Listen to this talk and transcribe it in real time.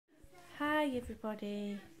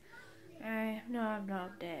everybody. No, I'm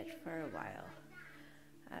not updated for a while.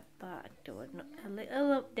 I thought I'd do a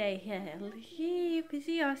little update here. You can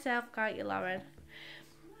see yourself, can't you, Lauren?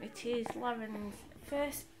 It is Lauren's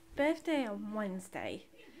first birthday on Wednesday.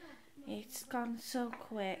 It's gone so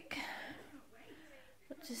quick.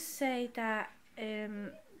 But to say that,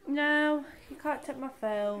 no, you can't take my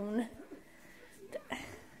phone.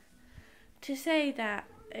 To say that,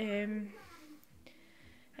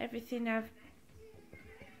 everything I've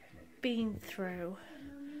been through,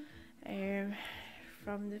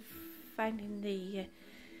 from finding the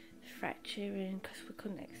fracture and because we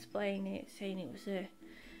couldn't explain it, saying it was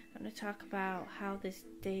I'm going to talk about how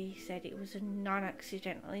they said it was a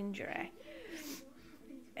non-accidental injury.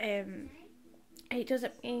 It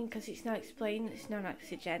doesn't mean because it's not explained it's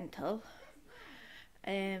non-accidental.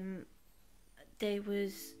 It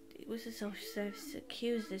was a social service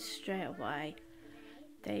accused us straight away.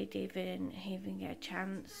 They didn't even get a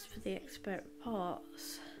chance for the expert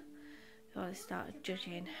reports before they started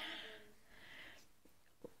judging.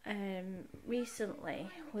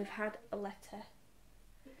 Recently, we've had a letter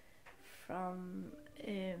from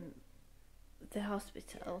the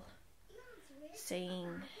hospital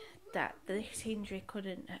saying that this injury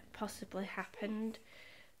couldn't have possibly happened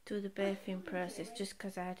through the birthing process just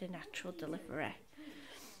because I had a natural delivery.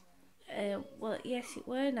 Well, yes, it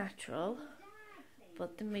were natural,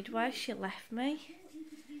 but the midwife, she left me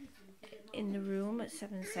in the room at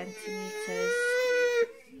 7 centimetres,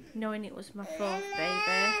 knowing it was my fourth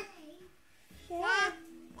baby. What?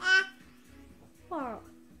 What?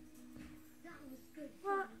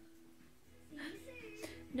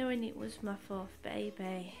 Knowing it was my fourth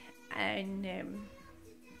baby, and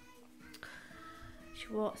she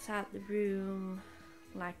walks out the room,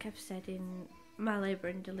 like I've said in my labour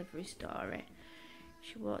and delivery story.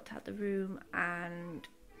 She walked out the room, and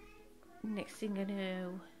next thing I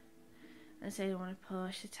knew, I said I want to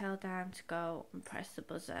push the tail down to go and press the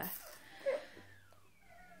buzzer,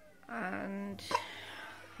 and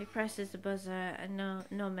he presses the buzzer, and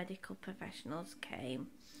no medical professionals came.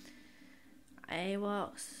 He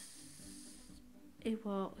walks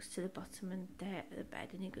to the bottom of the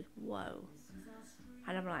bed, and he goes, "Whoa!"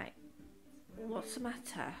 And I'm like, "What's the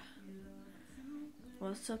matter?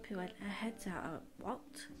 What's up?" He went, "Her head's out." I went,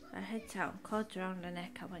 "What?" Her head's out and cords around her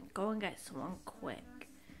neck. I went, "Go and get someone quick."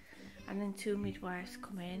 And then two midwives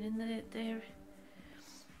come in, and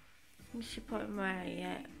she put in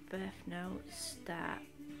my birth notes that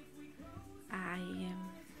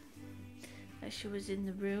that she was in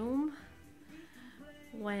the room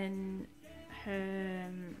when her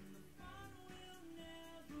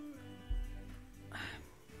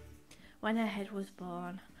head was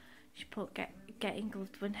born. She put get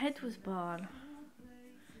engulfed when head was born,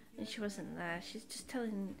 and she wasn't there. She's just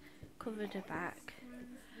covered her back.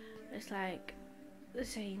 It's like they're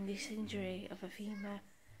saying this injury of a female,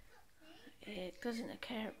 it doesn't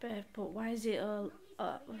occur at birth, but why is it all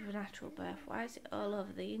with a natural birth? Why is it all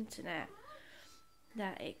over the internet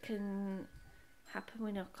that it can happen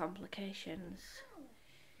with no complications?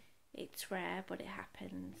 It's rare, but it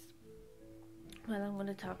happens. Well, I'm going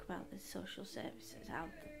to talk about the social services,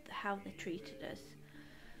 how they treated us.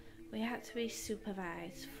 We had to be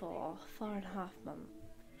supervised for 4.5 months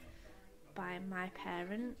by my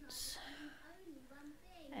parents.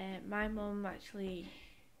 My mum actually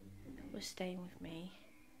was staying with me,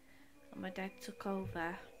 and my dad took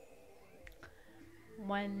over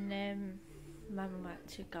when my mum had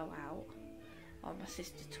to go out, or my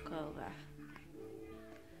sister took over.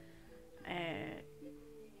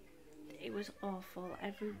 It was awful.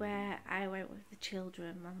 Everywhere I went with the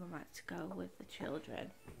children, my mum had to go with the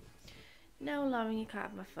children. No, Lauren, you can't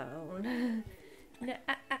have my phone.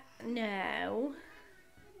 No.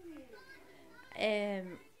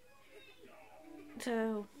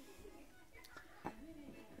 So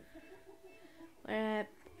wherever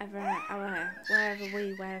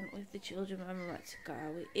we went with the children, my mum had to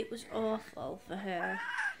go. It was awful for her.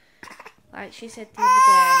 Like she said the other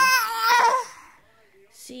day,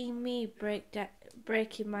 seeing me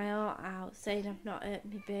breaking my heart out, saying I've not hurt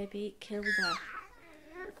my baby, it killed her,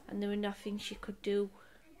 and there was nothing she could do.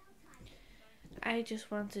 I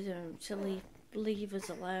just wanted them to leave us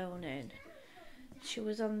alone, and she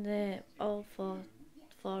was on all four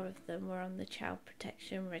of them were on the child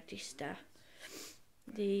protection register.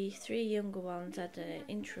 The 3 younger ones had an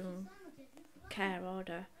interim care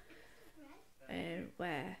order,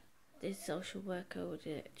 where the social worker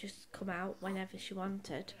would just come out whenever she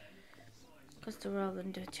wanted, because they were all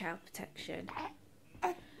under child protection.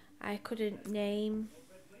 I couldn't name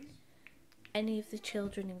any of the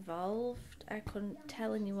children involved. I couldn't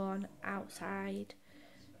tell anyone outside,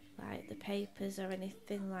 like the papers or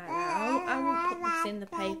anything like that. I won't put this in the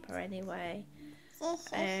paper anyway.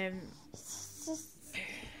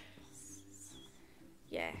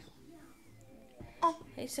 Yeah.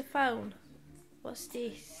 It's a phone. What's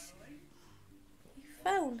this? Your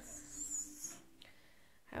phone.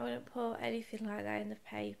 I wouldn't put anything like that in the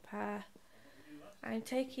paper. I'm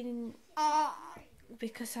taking,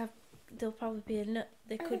 because there'll probably be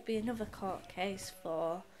there could be another court case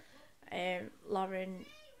for Lauren,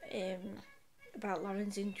 about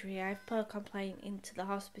Lauren's injury. I've put a complaint into the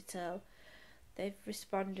hospital. They've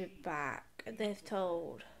responded back. They've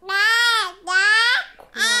told quite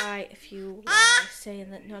a few lies,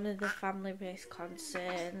 saying that none of the family raised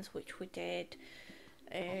concerns, which we did,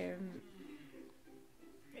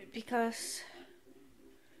 because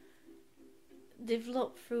they've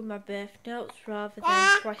looked through my birth notes rather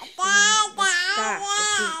than questioning the staff,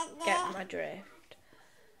 if you get my drift.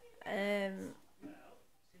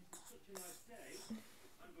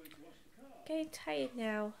 Getting tired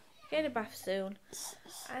now. Get a bath soon.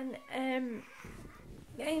 And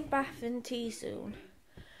getting bath and tea soon.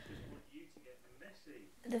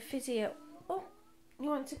 The physio. Oh, you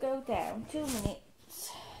want to go down? 2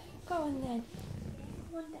 minutes. Go on then.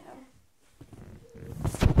 Go on down.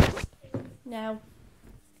 Now,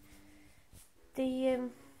 the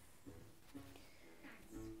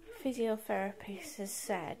physiotherapist has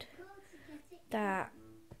said that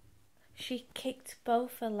she kicked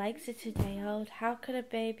both her legs at a day old. How could a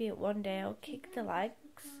baby at 1 day old kick the legs?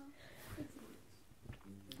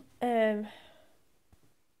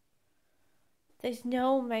 There's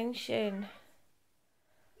no mention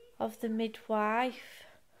of the midwife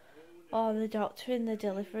or the doctor in the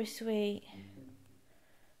delivery suite.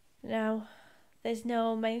 No, there's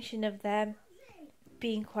no mention of them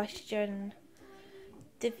being questioned.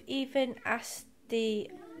 They've even asked the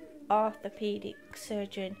orthopaedic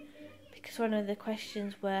surgeon, because one of the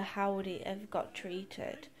questions were how would it have got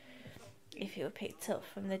treated if it were picked up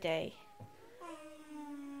from the day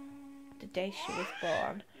she was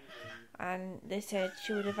born, and they said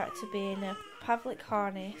she would have had to be in a Pavlik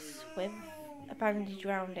harness with a bandage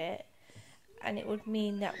around it, and it would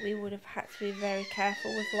mean that we would have had to be very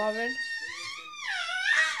careful with Lauren.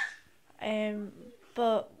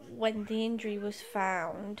 But when the injury was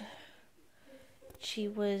found, she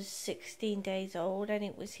was 16 days old and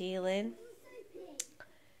it was healing.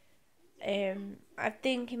 I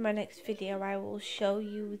think in my next video I will show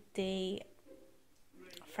you the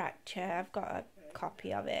fracture. I've got a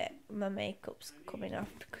copy of it. My makeup's coming off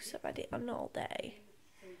because I've had it on all day.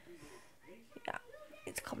 Yeah,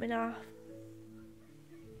 it's coming off.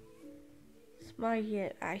 It's my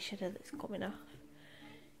eyeshadow that's coming off.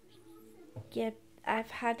 Yeah,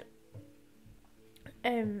 I've had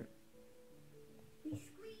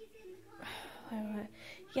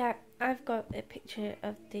yeah, I've got a picture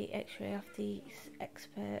of the x-ray of these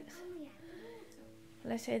experts.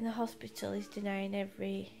 And I say in the hospital is denying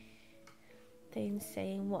everything,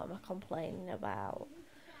 saying what am I complaining about.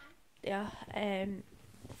 Yeah,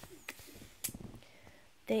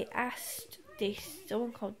 they asked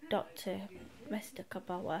someone called Dr. Mr.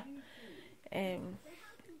 Kabawa,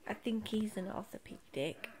 I think he's an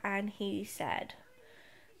orthopedic, and he said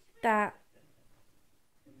that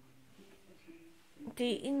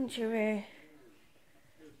the injury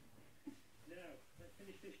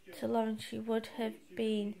to Lauren, she would have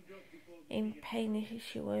been in pain if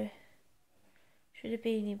should have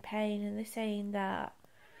been in pain, and they're saying that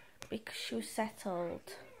because she was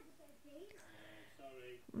settled.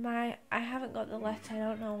 I haven't got the letter, I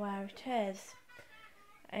don't know where it is.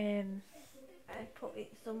 I put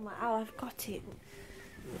it somewhere. Oh, I've got it.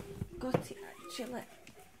 Actually.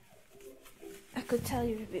 I could tell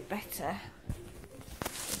you a bit better.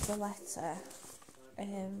 The letter.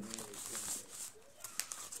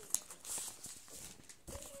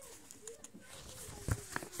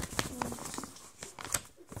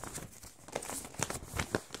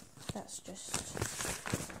 That's just.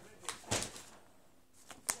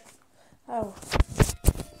 Oh.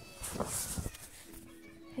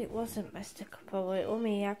 It wasn't Mr. Couple, it was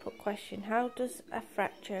me. I put question. How does a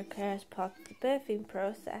fracture occur as part of the birthing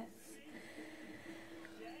process?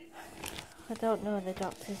 I don't know the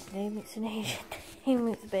doctor's name. It's an Asian name.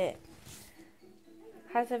 It's a bit.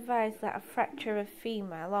 Has advised that a fracture of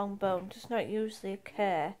femur long bone does not usually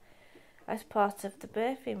occur as part of the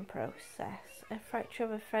birthing process. A fracture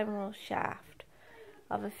of a femoral shaft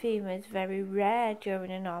of a femur is very rare during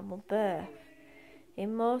a normal birth.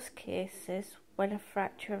 In most cases, when a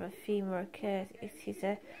fracture of a femur occurs, it is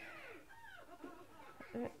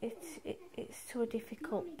it's to a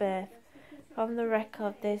difficult birth. From the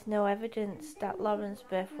record, there's no evidence that Lauren's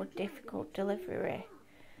birth was difficult delivery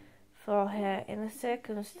for her. In a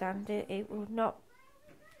circumstance, it would not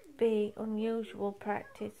be unusual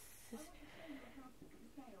practice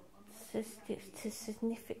to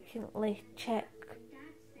significantly check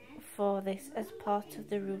for this as part of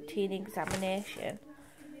the routine examination.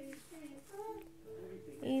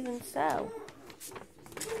 Even so,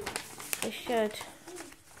 they should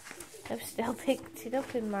have still picked it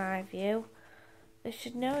up in my view. They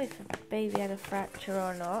should know if a baby had a fracture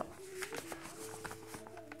or not.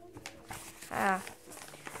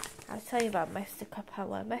 I'll tell you about Mr.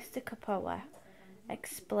 Capola. Mr. Capola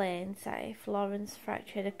explains that if Lauren's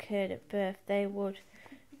fracture had occurred at birth, they would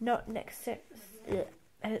not necessarily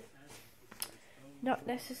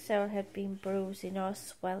have been bruising or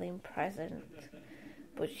swelling present,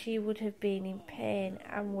 but she would have been in pain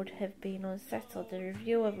and would have been unsettled. The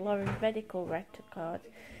review of Lauren's medical records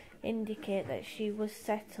indicate that she was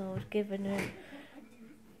settled, given a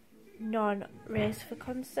non-raise for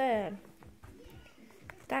concern.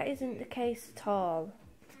 That isn't the case at all.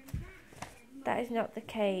 That is not the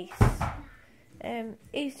case.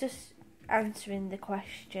 He's just answering the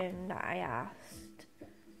question that I asked.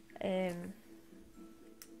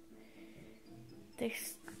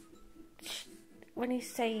 When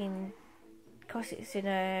he's saying, because it's in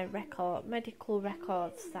a record, medical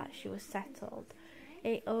records, that she was settled,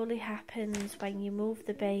 it only happens when you move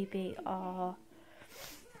the baby or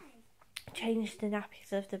change the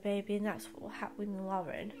nappies of the baby, and that's what happened with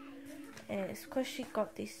Lauren. It's because she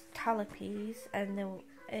got these talipes, and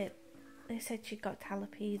they said she got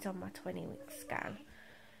talipes on my 20-week scan,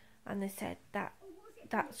 and they said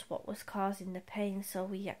that's what was causing the pain, so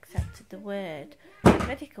we accepted the word. The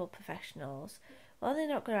medical professionals, well, they're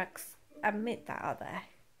not going to admit that, are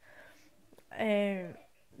they?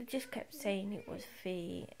 They just kept saying it was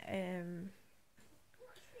fee.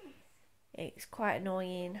 It's quite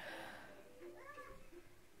annoying,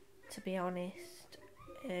 to be honest.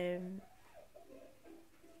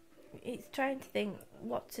 It's trying to think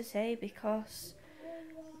what to say, because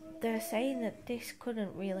they're saying that this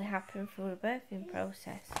couldn't really happen through a birthing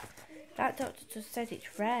process. That doctor just said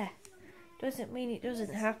it's rare. Doesn't mean it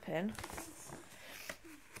doesn't happen.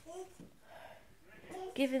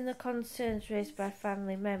 Given the concerns raised by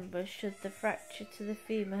family members, should the fracture to the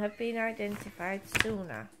femur have been identified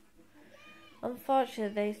sooner?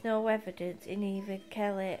 Unfortunately, there is no evidence in either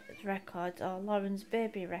Kelly's records or Lauren's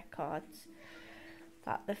baby records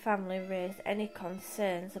that the family raised any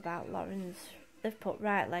concerns about Lauren's. They've put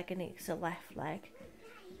right leg and it's a left leg.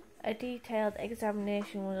 A detailed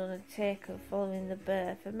examination was undertaken following the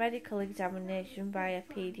birth, a medical examination by a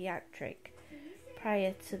paediatric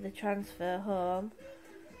prior to the transfer home,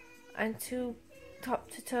 and 2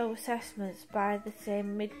 top-to-toe assessments by the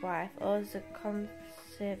same midwife over the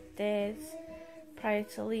consecutive days prior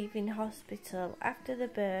to leaving hospital. After the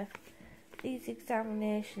birth, these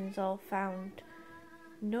examinations all found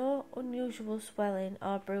no unusual swelling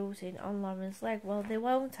or bruising on Lauren's leg. Well, they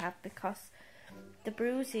won't have, because the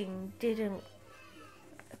bruising didn't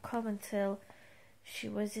come until she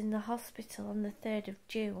was in the hospital on the 3rd of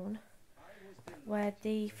June, where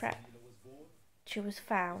the fracture was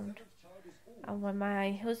found, and when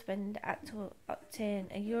my husband had to obtain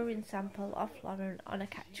a urine sample off Lauren on a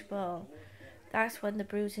catch ball. That's when the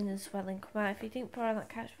bruising and swelling come out. If he didn't put her on that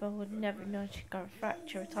catch ball, we'd never know she got a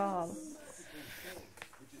fracture at all.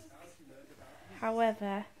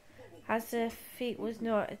 However, as her feet was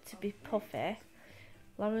noted to be puffy,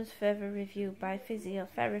 Lauren's further review by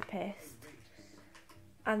physiotherapist,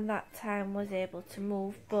 and that time was able to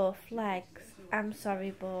move both legs. I'm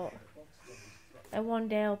sorry, but a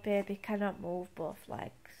 1-day-old baby cannot move both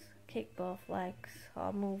legs, kick both legs,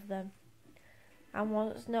 or move them, and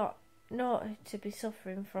was not noted to be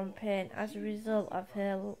suffering from pain as a result of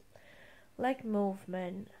her leg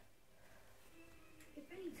movement.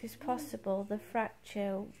 It is possible the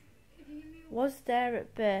fracture was there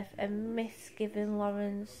at birth and missed, given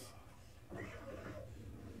Lauren's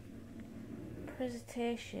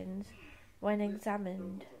presentations when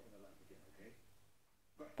examined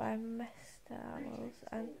by Mr. Owls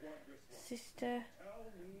and Sister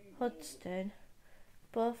Hudson.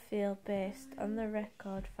 Both feel, based on the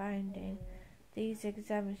record finding these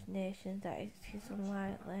examinations, that it is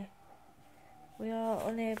unlikely. We are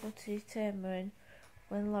unable to determine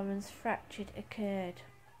when Lauren's fracture occurred.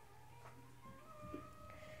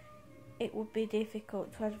 It would be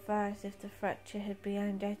difficult to advise if the fracture had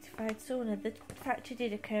been identified sooner. The fracture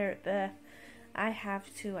did occur at birth. I have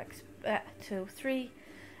 3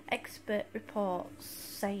 expert reports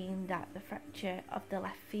saying that the fracture of the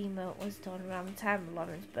left femur was done around the time of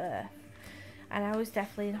Lauren's birth, and I was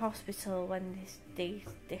definitely in hospital when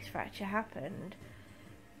this fracture happened.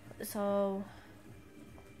 So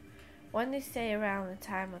when they say around the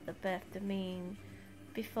time of the birth, they mean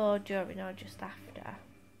before, during, or just after.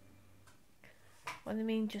 When they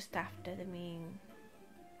mean just after, they mean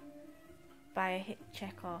by a hip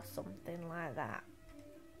check or something like that.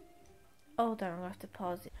 Hold on, I'll have to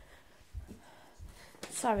pause it.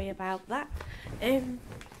 Sorry about that.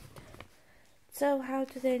 So how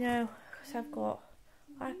do they know? Because I've got,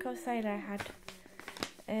 like I was saying,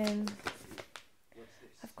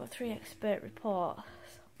 I've got 3 expert reports,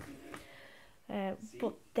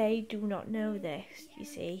 but they do not know this, you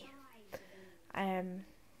see. I'm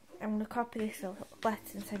going to copy this letter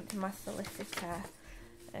and send to my solicitor.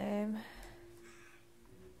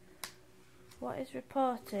 What is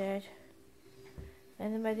reported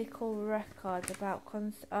in the medical records about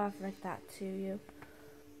I've read that to you.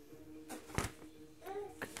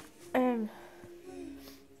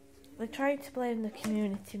 They tried to blame the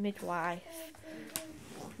community midwife,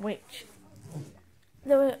 which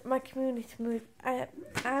my community I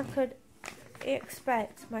could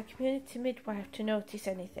expect my community midwife to notice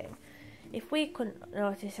anything. If we couldn't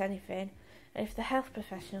notice anything, and if the health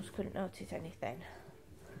professionals couldn't notice anything,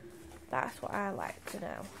 that's what I like to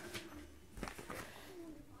know.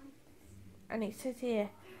 And it says here,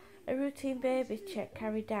 a routine baby check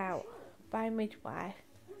carried out by a midwife,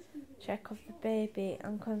 check of the baby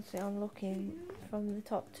and constantly on looking from the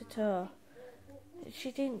top to toe.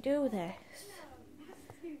 She didn't do this.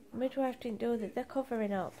 Midwife didn't do that. They're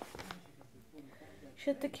covering up.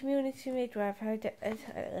 Should the community midwife had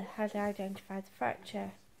identified the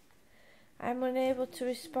fracture? I am unable to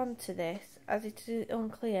respond to this, as it is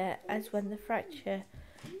unclear as when the fracture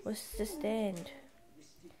was sustained.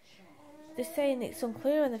 They're saying it's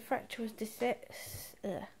unclear when the fracture was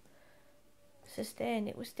sustained.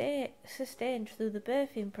 It was sustained through the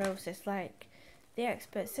birthing process, like the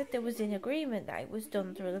expert said. They was in agreement that it was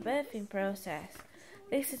done through the birthing process.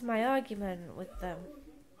 This is my argument with them.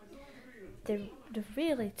 They're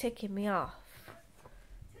really ticking me off.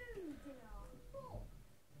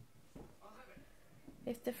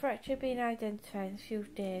 If the fracture had been identified in a few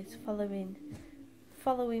days following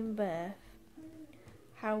birth,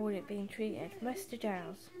 how would it be treated? Mr.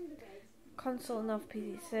 Giles, consultant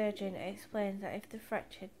orthopedic surgeon, explains that if the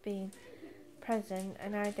fracture had been present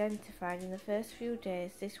and identified in the first few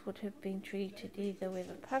days, this would have been treated either with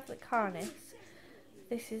a pelvic harness.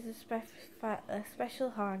 This is a special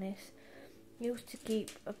harness used to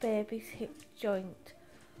keep a baby's hip joint,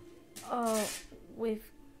 or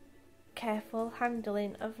with careful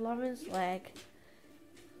handling of Lauren's leg,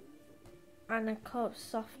 and a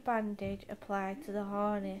soft bandage applied to the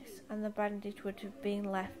harness, and the bandage would have been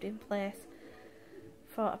left in place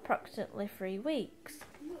for approximately 3 weeks.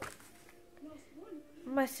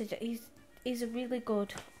 Message: he's a really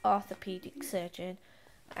good orthopedic surgeon.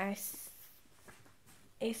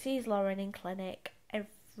 He sees Lauren in clinic I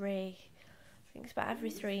think it's about every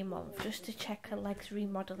 3 months, just to check her leg's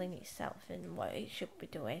remodelling itself and what it should be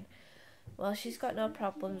doing. Well, she's got no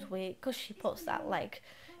problems with, because she puts that leg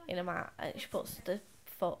in her mouth, she puts the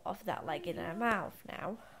foot of that leg in her mouth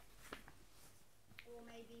now.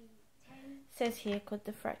 Says here, could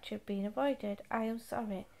the fracture have been avoided? I am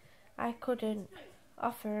sorry, I couldn't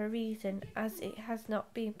offer a reason, as it has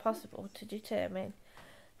not been possible to determine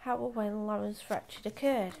how or when Lauren's fracture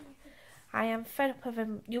occurred. I am fed up of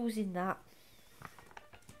him using that.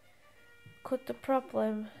 Could the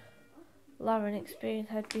problem Lauren experienced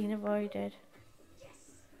had been avoided?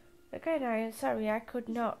 Again, I am sorry, I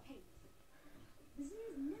couldn't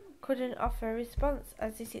offer a response,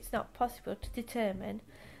 as it's not possible to determine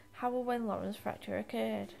how or when Lauren's fracture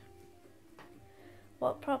occurred.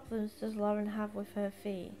 What problems does Lauren have with her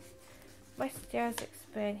feet? Mr. Giles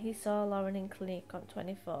explained he saw Lauren in clinic on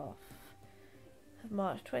 24th of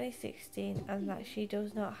March 2016, and that she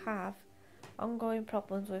does not have ongoing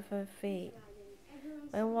problems with her feet.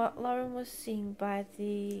 When Lauren was seen by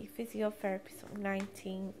the physiotherapist on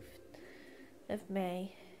 19th of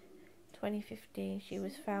May 2015, she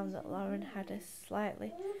was found that Lauren had a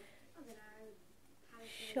slightly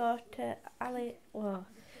shorter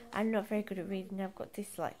I'm not very good at reading, I've got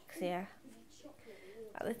dyslexia.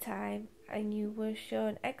 At the time, and you were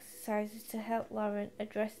shown exercises to help Lauren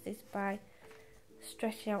address this by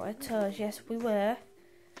stretching out her toes. Yes, we were,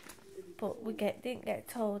 but we didn't get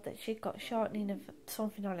told that she got shortening of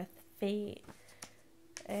something on her feet.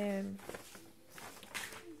 I'm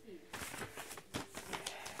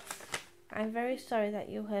very sorry that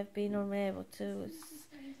you have been unable to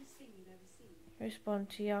respond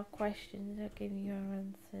to your questions or give you your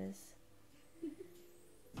answers.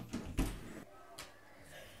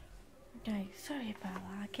 Okay, sorry about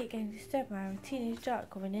that. I keep getting disturbed by a teenage daughter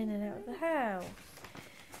coming in and out of the house.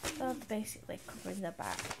 So basically covering the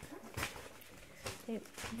back.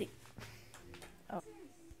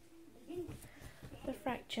 The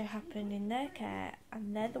fracture happened in their care,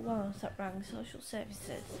 and they're the ones that rang social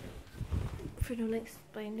services for an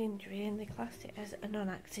unexplained injury, and they classed it as a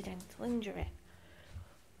non-accidental injury.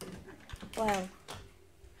 Well,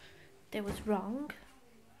 they was wrong.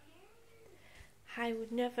 I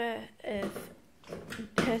would never have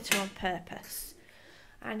hurt her on purpose,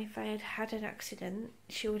 and if I had had an accident,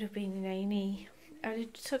 she would have been in A&E. I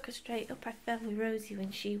took her straight up. I fell with Rosie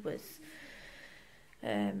when she was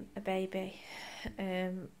a baby.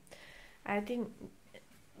 When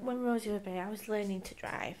Rosie was a baby, I was learning to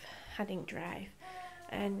drive. I didn't drive,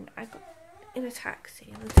 and I got in a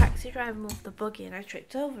taxi, and the taxi driver moved the buggy, and I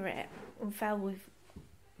tripped over it and fell with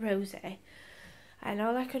Rosie, and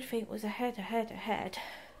all I could think was ahead,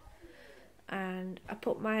 and I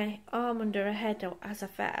put my arm under her head as I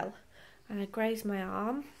fell, and I grazed my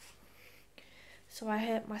arm, so I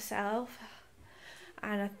hurt myself.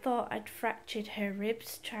 And I thought I'd fractured her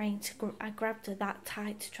ribs I grabbed her that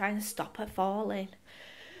tight to try and stop her falling.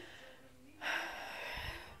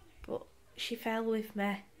 But she fell with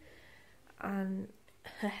me, and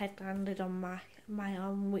her head landed on my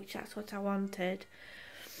arm, which that's what I wanted.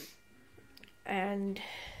 And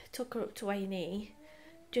took her up to A&E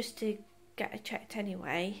just to get her checked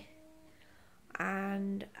anyway.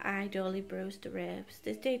 And I'd only bruised the ribs.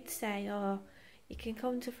 They did say, oh, you can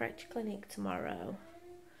come to fracture clinic tomorrow.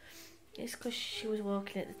 It's because she was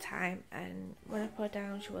walking at the time, and when I put her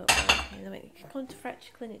down she wasn't walking. They went, you can come to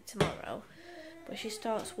fracture clinic tomorrow, but she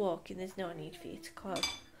starts walking, there's no need for you to come.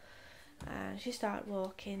 And she started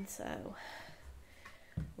walking, so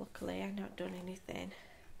luckily I've not done anything.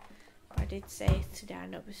 But I did say today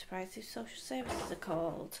I'd not be surprised if social services are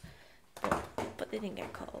called, but they didn't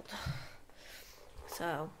get called.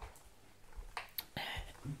 So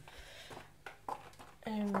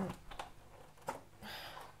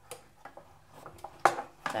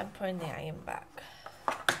I'm putting the iron back.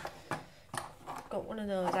 Got one of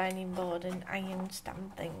those ironing board and iron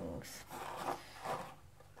stand things.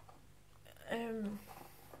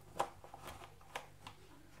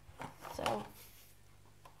 So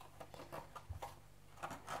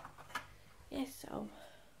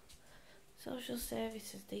social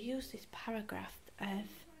services, they use this paragraph of,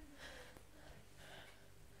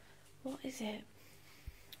 what is it?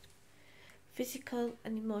 Physical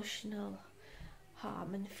and emotional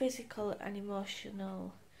harm, and physical and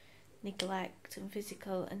emotional neglect, and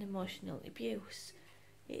physical and emotional abuse.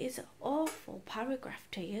 It is an awful paragraph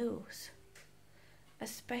to use,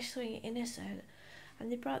 especially when you're innocent.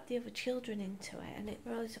 And they brought the other children into it, and it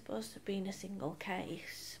really supposed to have been a single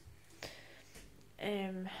case.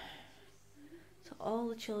 So all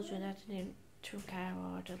the children had an interim care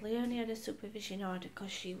order. Leonie had a supervision order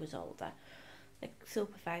because she was older. They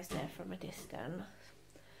supervised her from a distance.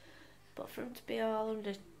 But for them to be all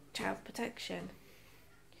under child protection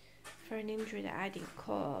for an injury that I didn't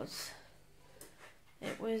cause,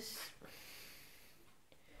 it was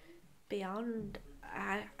beyond.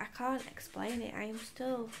 I can't explain it.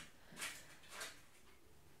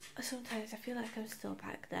 Sometimes I feel like I'm still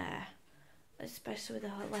back there, especially with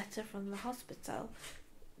the letter from the hospital.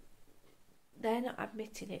 They're not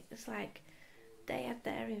admitting it. It's like they had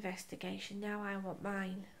their investigation, now I want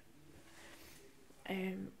mine.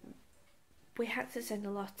 We had to send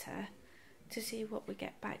a letter to see what we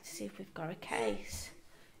get back, to see if we've got a case.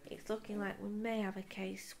 It's looking like we may have a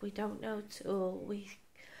case. We don't know till we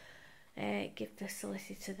give the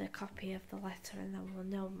solicitor the copy of the letter, and then we'll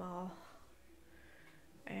know more.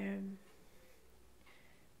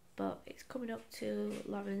 But it's coming up to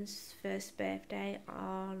Lauren's first birthday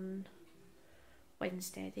on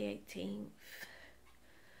Wednesday the 18th.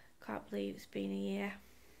 Can't believe it's been a year.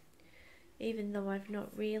 Even though I've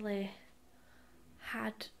not really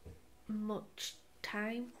had much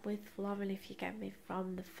time with Lauren, if you get me,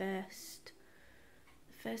 from the first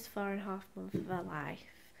 4.5 months of her life.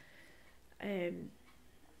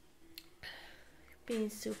 Being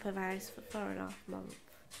supervised for 4.5 months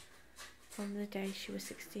from the day she was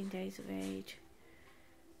 16 days of age.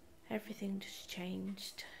 Everything just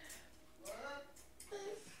changed.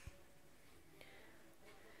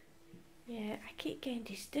 Yeah, I keep getting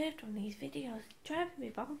disturbed on these videos. It's driving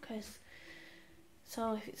me bonkers.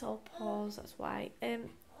 So if it's all paused, that's why.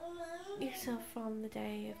 So from the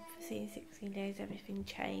day of seeing 16 days, everything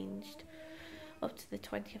changed. up to the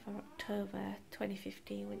 20th of October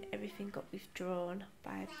 2015 when everything got withdrawn.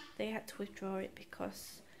 They had to withdraw it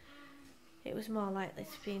because it was more likely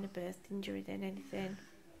to be in a birth injury than anything.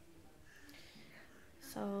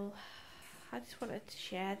 So I just wanted to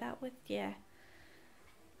share that with you.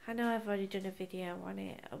 I know I've already done a video on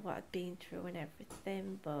it, of what I've been through and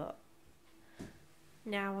everything, but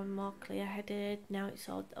now I'm more clear-headed. Now it's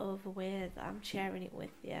all over with. I'm sharing it with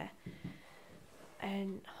you.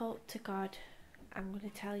 And hope to God, I'm going to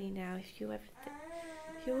tell you now, if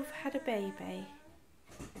you've had a baby,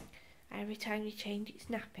 every time you change its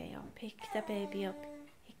nappy or pick the baby up,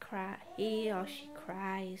 he or she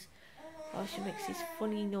cries, or she makes this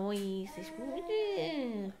funny noise, this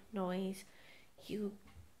noise,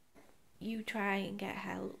 you try and get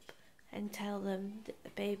help and tell them that the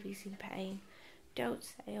baby's in pain. Don't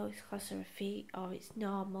say, oh, it's because of her feet, or it's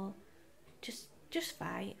normal. Just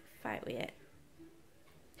fight with it.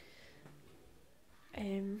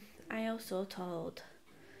 I also told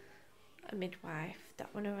a midwife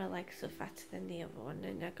that one of her legs were fatter than the other one,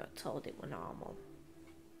 and I got told it were normal.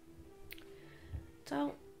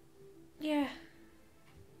 So, yeah.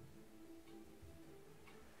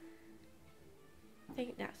 I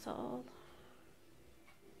think that's all.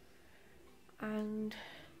 And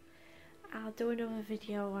I'll do another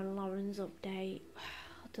video on Lauren's update.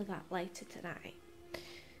 I'll do that later tonight,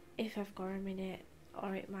 if I've got a minute,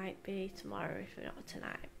 or it might be tomorrow if not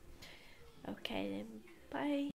tonight. Okay then, bye.